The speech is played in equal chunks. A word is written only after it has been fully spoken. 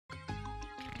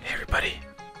everybody,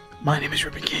 my name is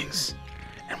RubenKings,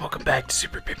 and welcome back to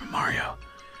Super Paper Mario.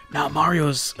 Now,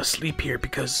 Mario's asleep here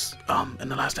because, in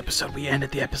the last episode, we ended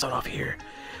the episode off here.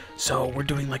 So, we're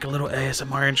doing like a little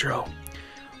ASMR intro.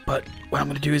 But, what I'm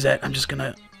gonna do is that I'm just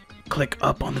gonna click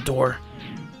up on the door,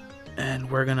 and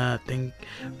we're gonna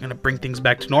bring things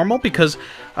back to normal because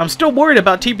I'm still worried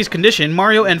about TP's condition.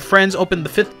 Mario and friends opened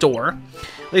the 5th door.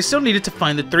 They still needed to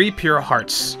find the 3 pure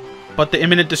hearts, but the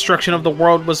imminent destruction of the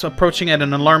world was approaching at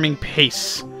an alarming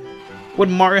pace. Would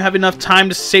Mario have enough time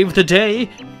to save the day?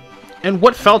 And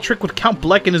what foul trick would Count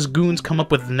Bleck and his goons come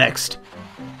up with next?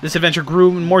 This adventure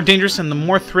grew more dangerous and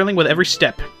more thrilling with every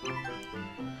step.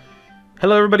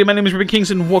 Hello everybody, my name is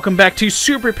RubenKings and welcome back to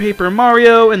Super Paper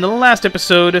Mario. In the last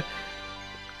episode,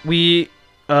 we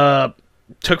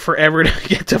took forever to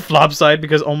get to Flopside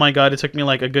because, oh my god, it took me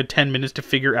like a good 10 minutes to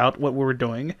figure out what we were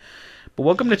doing. But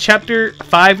welcome to Chapter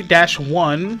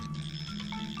 5-1.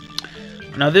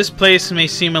 Now this place may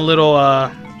seem a little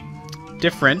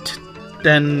different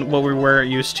than what we were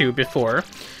used to before.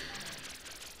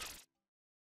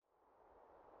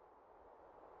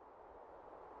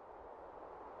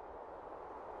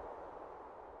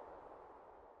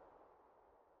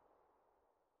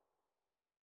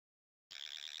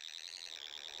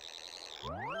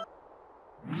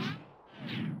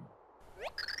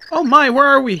 Oh my, where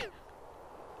are we?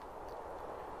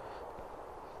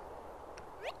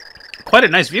 Quite a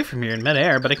nice view from here in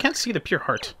midair, but I can't see the pure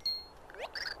heart.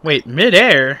 Wait,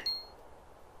 midair?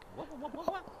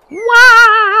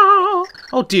 Wow!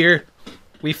 Oh dear.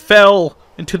 We fell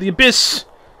into the abyss.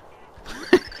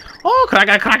 Oh, Crag,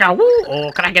 woo!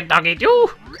 Oh, Crag doggy doo!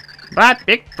 That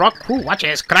big rock who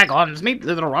watches Cragons need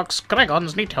little rocks.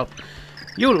 Cragons need help.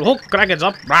 You hook Cragons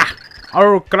up, brah!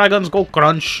 Our Cragons go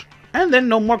crunch. And then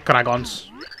no more Cragons.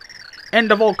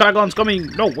 End of all Cragons coming.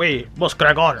 No way. Boss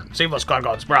Cragon. Save us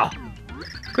Cragons, brah.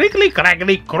 Crickly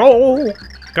craggly crow.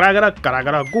 Cragara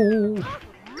cragara goo.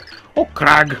 Oh,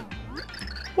 Crag.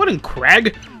 What in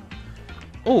Crag?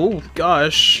 Oh,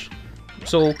 gosh.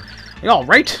 So, y'all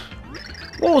right?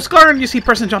 Whoa, Scar, you see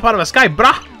person jump out of the sky,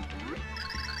 brah.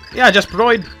 Yeah, just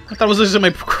droid. I thought it was this in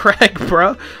my Crag,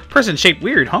 bruh. Person shaped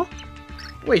weird, huh?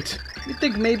 Wait, you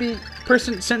think maybe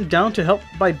person sent down to help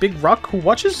by Big Rock who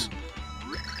watches?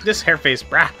 This hairface,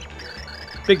 brah.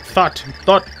 Big thought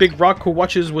Big Rock who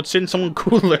watches would send someone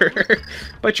cooler.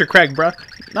 Bite your Crag, bruh.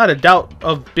 Not a doubt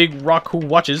of Big Rock who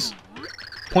watches.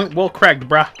 Point well cracked,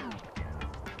 bruh.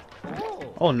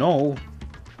 Oh no.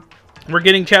 We're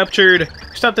getting captured.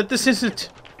 Stop that, this isn't.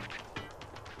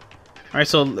 Alright,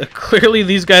 so clearly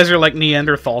these guys are like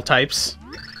Neanderthal types.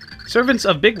 Servants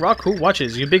of Big Rock who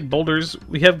watches. You big boulders.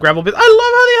 We have gravel bits. I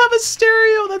love how they have a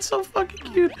stereo. That's so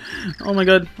fucking cute. Oh my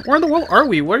god. Where in the world are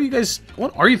we? What are you guys?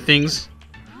 What are you things?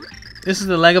 This is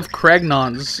the land of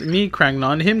Cragnons. Me,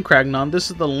 Cragnon. Him, Cragnon. This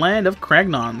is the land of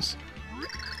Cragnons.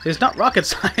 It's not rocket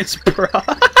science, brah.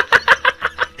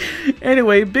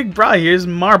 Anyway, Big Bra here is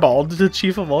Marbald, the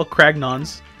chief of all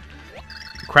Cragnons.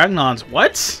 Cragnons,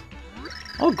 what?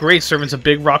 Oh great, servants of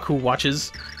Big Rock who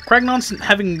watches. Cragnons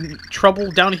having trouble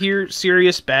down here.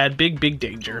 Serious, bad, big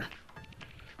danger.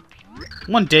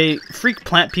 One day, freak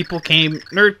plant people came.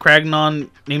 Nerd Cragnon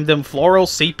named them Floral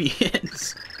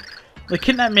Sapiens. They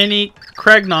kidnapped many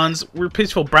Cragnons. We're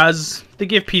peaceful bras. They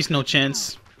give peace no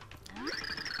chance.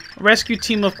 A rescue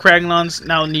team of Cragnons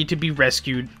now need to be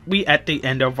rescued. We at the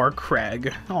end of our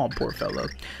Crag. Oh, poor fellow.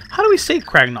 How do we save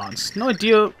Cragnons? No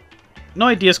idea. No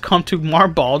ideas come to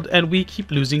Marbald, and we keep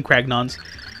losing Cragnons.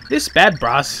 This bad,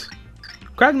 bros.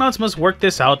 Cragnons must work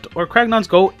this out, or Cragnons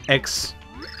go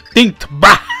extinct,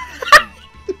 brah.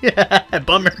 Yeah,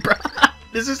 bummer, brah.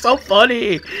 This is so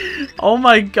funny. Oh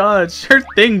my god, sure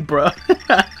thing, bruh.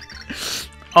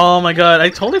 Oh my god, I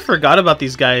totally forgot about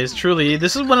these guys. Truly,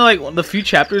 this is one of like the few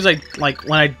chapters I like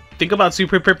when I think about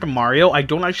Super Paper Mario. I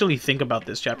don't actually think about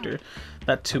this chapter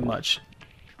that too much.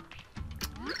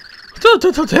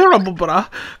 Terrible, bruh.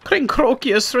 King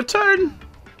Croakius, return.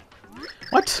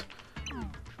 What?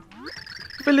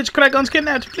 Village Cragons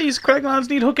kidnapped. Please, Cragons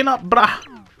need hooking up, brah.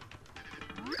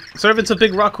 Servants of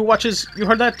Big Rock who watches. You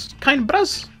heard that, kind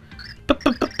bras?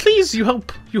 Please, you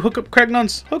help. You hook up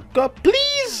Cragnons. Hook up,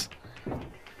 please.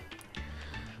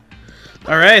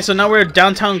 Alright, so now we're at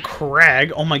downtown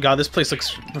Crag. Oh my god, this place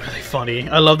looks really funny.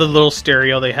 I love the little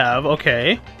stereo they have.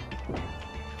 Okay.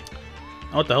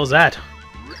 Oh, what the hell is that?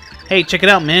 Hey, check it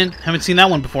out, man. Haven't seen that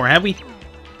one before, have we?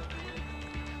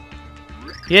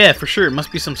 Yeah, for sure. It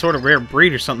must be some sort of rare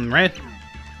breed or something, right?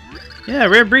 Yeah,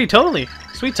 rare breed, totally.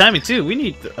 Sweet timing, too. We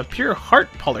need a pure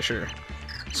heart polisher.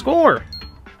 Score!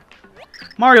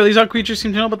 Mario, these odd creatures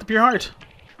seem to know about the pure heart.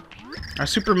 Our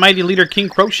super mighty leader, King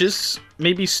Crocious,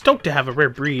 may be stoked to have a rare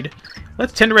breed.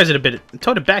 Let's tenderize it a bit.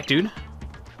 Tote it back, dude.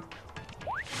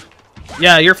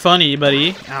 Yeah, you're funny,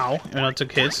 buddy. Ow. I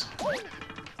took hits.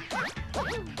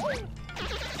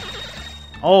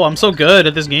 Oh, I'm so good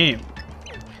at this game.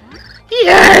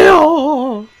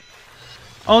 Yeah!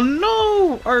 Oh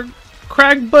no! Our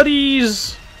Crag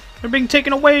buddies are being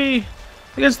taken away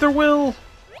against their will.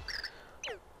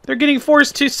 They're getting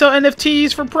forced to sell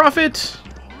NFTs for profit.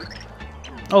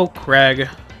 Oh, Crag.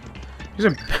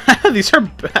 These are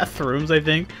bathrooms, I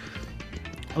think.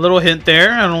 A little hint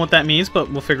there. I don't know what that means, but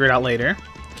we'll figure it out later.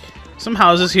 Some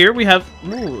houses here. We have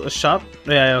a shop.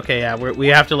 Yeah, okay, yeah. We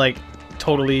have to, like,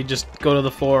 totally just go to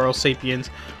the Foro Sapiens.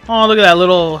 Oh, look at that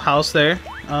little house there.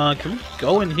 Can we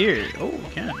go in here? Oh, we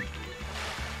can.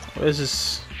 What is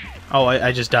this? Oh,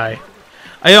 I just die.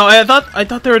 I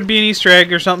thought there would be an Easter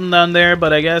egg or something down there,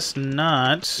 but I guess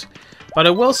not. But I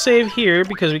will save here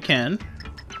because we can.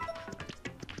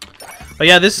 But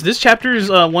yeah, this chapter is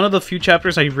one of the few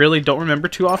chapters I really don't remember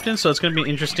too often, so it's going to be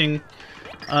interesting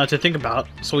to think about.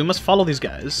 So we must follow these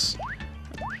guys.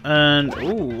 And,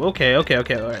 ooh, okay. Alright,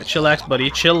 chillax,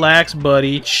 buddy. Chillax,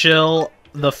 buddy. Chill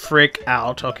the frick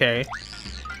out, okay.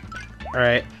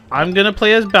 Alright, I'm going to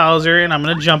play as Bowser, and I'm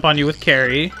going to jump on you with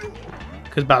Carrie.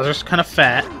 Because Bowser's kind of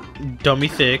fat. Dummy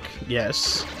thick,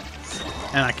 yes.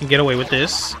 And I can get away with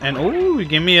this. And, ooh,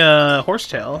 give me a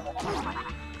horsetail.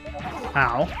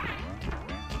 Ow.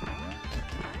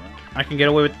 I can get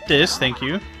away with this, thank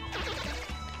you.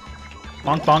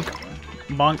 Bonk, bonk,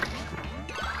 bonk.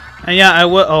 And yeah, I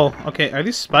will. Oh, okay. Are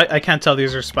these spikes? I can't tell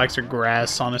these are spikes or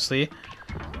grass, honestly.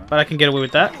 But I can get away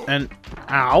with that. And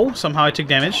ow! Somehow I took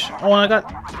damage. Oh, and I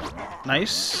got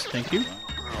nice. Thank you.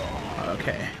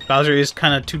 Okay, Bowser is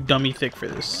kind of too dummy thick for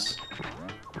this.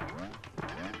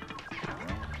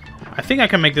 I think I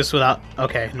can make this without.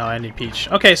 Okay, no, I need Peach.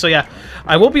 Okay, so yeah,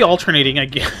 I will be alternating, I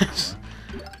guess.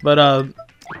 But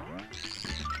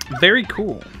very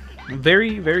cool.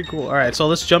 Very, very cool. Alright, so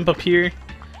let's jump up here.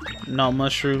 No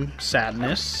mushroom.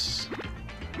 Sadness.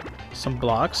 Some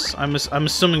blocks. I'm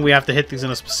assuming we have to hit these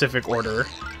in a specific order.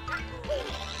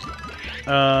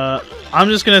 I'm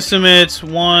just gonna assume it's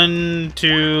 1,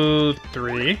 2,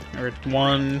 3. Or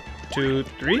 1, 2,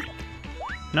 3?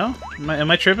 No?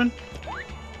 Am I tripping?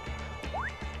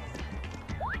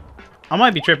 I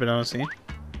might be tripping, honestly.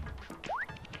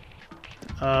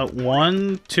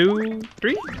 1, 2,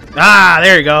 3? Ah,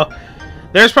 there you go.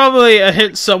 There's probably a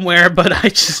hint somewhere, but I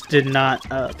just did not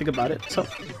think about it. So,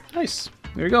 nice.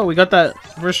 There we go. We got that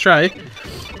first try.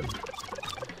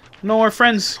 No, our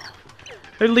friends.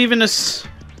 They're leaving us.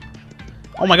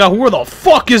 Oh my god, who the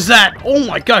fuck is that? Oh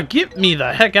my god, get me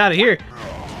the heck out of here.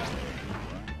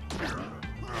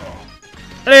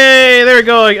 Hey, there we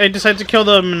go. I decided to kill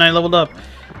them and I leveled up.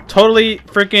 Totally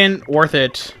freaking worth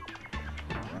it.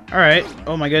 Alright.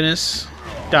 Oh my goodness.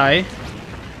 Die.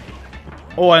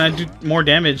 Oh, and I do more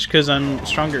damage because I'm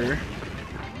stronger.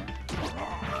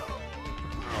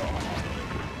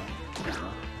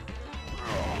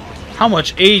 How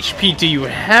much HP do you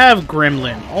have,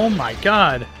 Gremlin? Oh my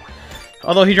god.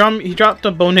 Although he dropped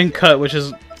a bone and cut, which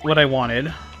is what I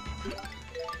wanted.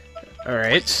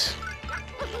 Alright.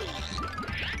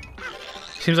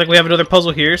 Seems like we have another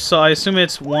puzzle here, so I assume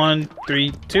it's 1,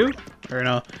 3, 2? Or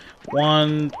no.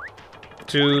 1,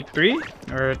 2, 3?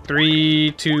 Or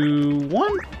 3, 2,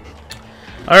 1?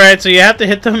 Alright, so you have to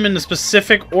hit them in the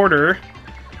specific order.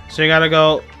 So you gotta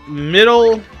go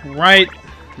middle, right,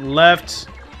 left,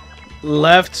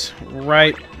 left,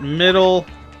 right, middle,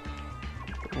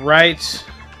 right,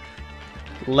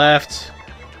 left,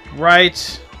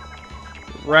 right,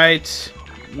 right,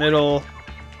 middle,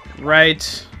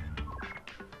 right,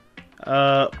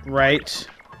 right,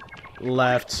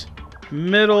 left,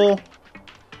 middle,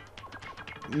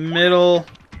 middle,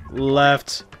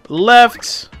 left,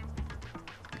 left,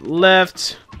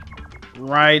 left,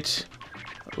 right,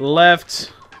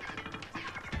 left,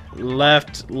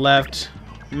 left, left,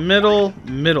 middle,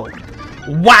 middle.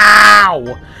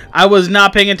 Wow! I was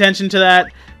not paying attention to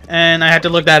that, and I had to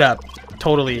look that up.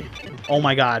 Totally. Oh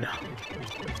my god.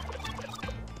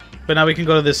 But now we can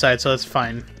go to this side, so that's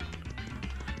fine.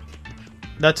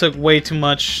 That took way too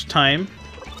much time.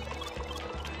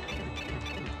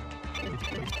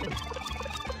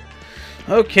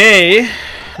 Okay,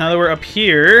 now that we're up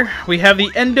here, we have the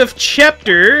end of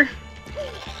chapter.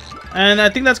 And I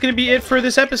think that's going to be it for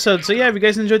this episode. So yeah, if you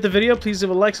guys enjoyed the video, please leave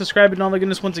a like, subscribe, and all that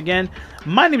goodness once again.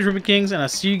 My name is RubenKings, and I'll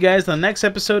see you guys in the next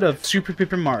episode of Super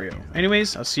Paper Mario.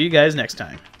 Anyways, I'll see you guys next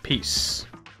time. Peace.